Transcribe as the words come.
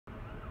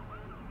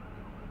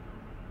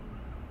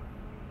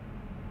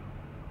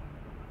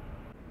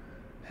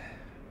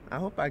I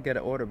hope I get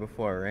an order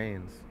before it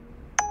rains.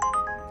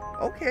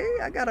 Okay,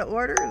 I got an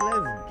order.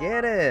 Let's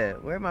get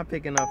it. Where am I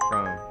picking up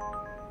from?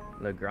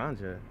 La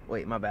Granja.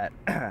 Wait, my bad.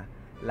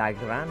 La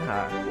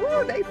Granja.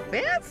 Ooh, they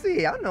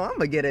fancy. I know I'm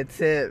gonna get a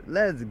tip.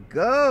 Let's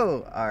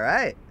go. All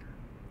right.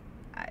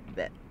 I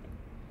bet.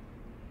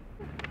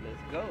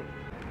 Let's go.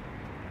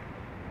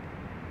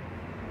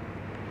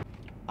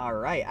 All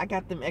right, I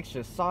got them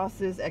extra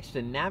sauces,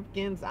 extra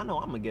napkins. I know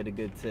I'm gonna get a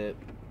good tip.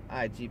 All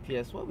right,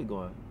 GPS, where we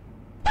going?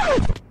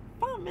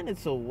 5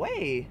 minutes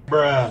away.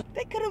 Bruh.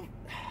 They could have.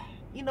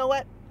 You know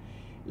what?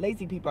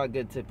 Lazy people are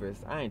good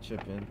tippers. I ain't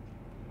tripping.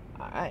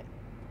 All right.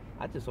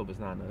 I just hope it's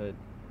not in the hood.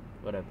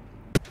 Whatever.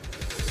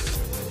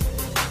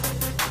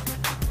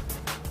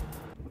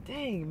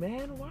 Dang,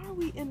 man. Why are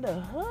we in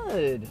the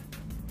hood?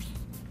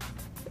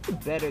 They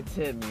better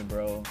tip me,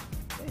 bro.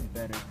 They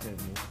better tip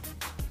me.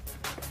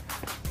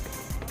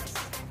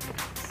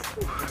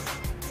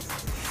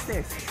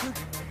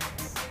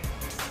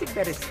 They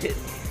better tip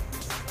me.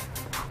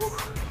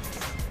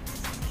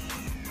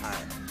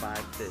 Alright,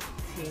 5:15.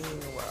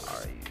 Where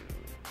are you?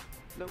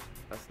 Nope,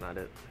 that's not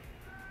it.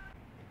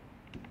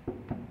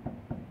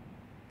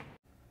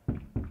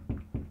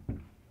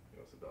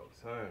 It's about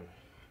time.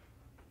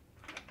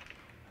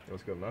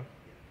 What's good, man?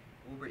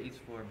 Uber Eats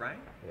for Brian?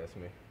 Yeah, that's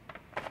me.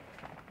 Are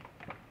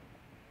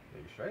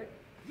you straight?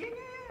 Yeah.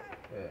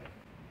 Yeah.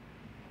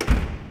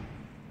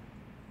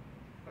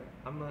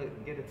 I'm gonna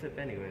get a tip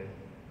anyway.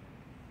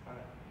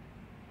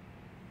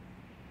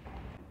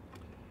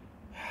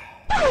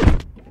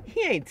 Alright.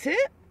 He ain't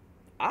tip?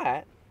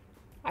 Alright.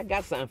 I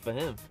got something for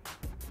him.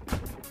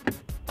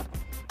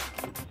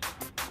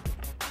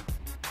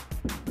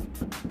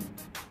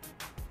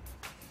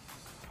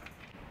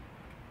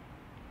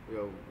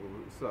 Yo,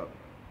 what's up?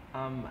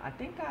 I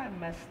think I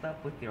messed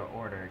up with your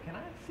order. Can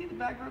I see the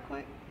bag real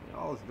quick?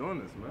 I was doing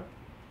this, man.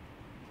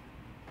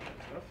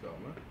 That's all,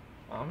 man.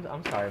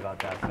 I'm sorry about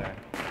that, sir.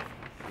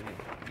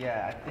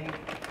 Yeah, I think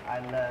I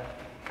left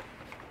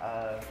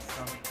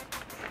some.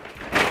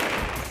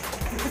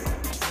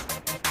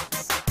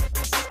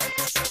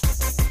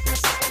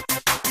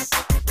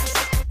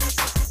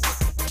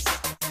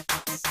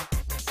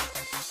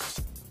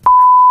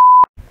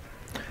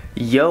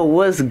 Yo,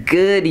 what's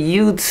good,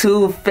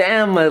 YouTube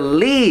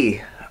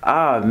family?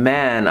 Oh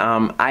man,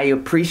 I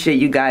appreciate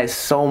you guys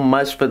so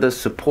much for the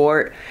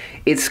support.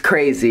 It's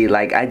crazy.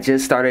 Like, I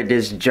just started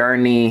this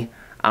journey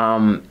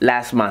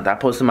last month. I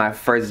posted my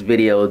first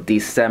video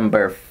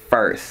December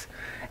 1st,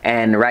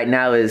 and right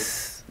now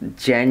is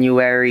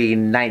January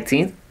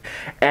 19th.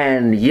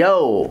 And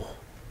yo,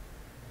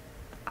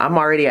 I'm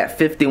already at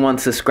 51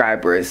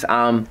 subscribers.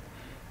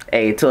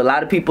 Hey, to a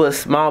lot of people it's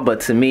small, but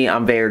to me,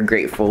 I'm very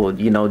grateful.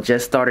 You know,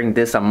 just starting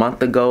this a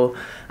month ago,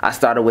 I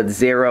started with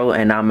 0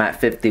 and I'm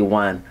at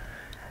 51.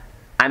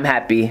 I'm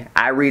happy.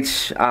 I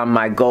reached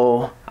my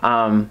goal.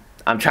 I'm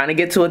trying to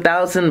get to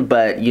 1,000,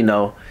 but you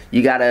know,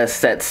 you gotta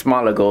set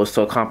smaller goals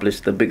to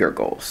accomplish the bigger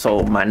goals.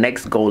 So my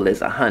next goal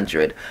is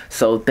 100.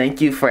 So thank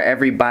you for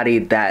everybody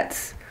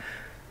that's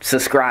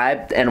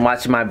subscribed and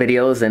watched my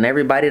videos, and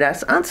everybody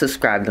that's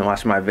unsubscribed and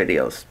watched my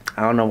videos.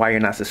 I don't know why you're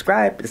not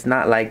subscribed. It's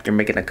not like you're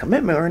making a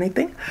commitment or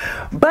anything,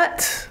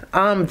 but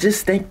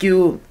just thank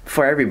you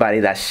for everybody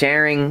that's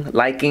sharing,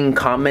 liking,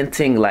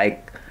 commenting.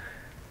 Like,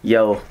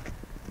 yo,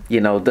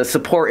 you know, the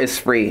support is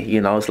free.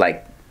 You know, it's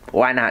like,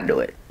 why not do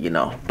it, you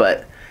know?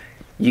 But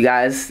you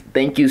guys,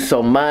 thank you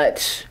so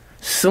much.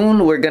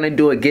 Soon we're gonna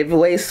do a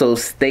giveaway, so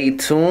stay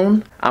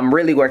tuned. I'm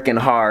really working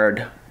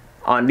hard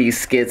on these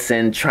skits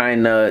and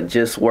trying to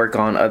just work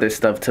on other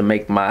stuff to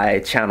make my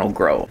channel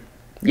grow.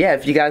 Yeah,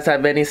 if you guys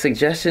have any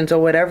suggestions or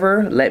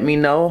whatever, let me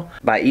know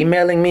by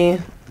emailing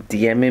me,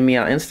 DMing me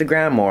on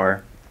Instagram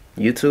or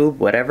YouTube,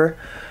 whatever.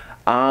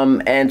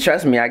 And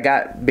trust me, I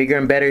got bigger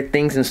and better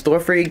things in store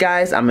for you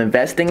guys. I'm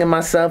investing in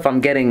myself. I'm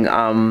getting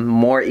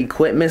more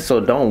equipment, so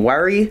don't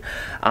worry.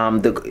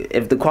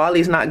 If the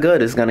quality's not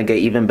good, it's gonna get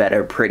even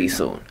better pretty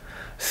soon.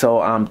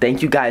 So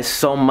thank you guys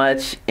so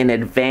much in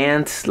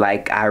advance.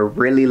 Like, I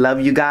really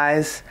love you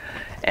guys.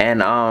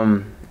 And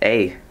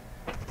hey,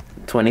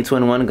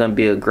 2021 is gonna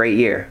be a great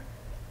year,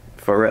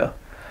 for real.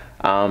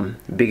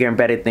 Bigger and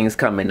better things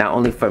coming, not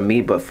only for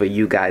me but for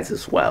you guys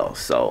as well.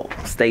 So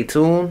stay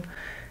tuned,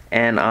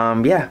 and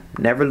yeah,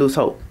 never lose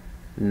hope.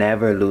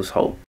 Never lose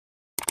hope.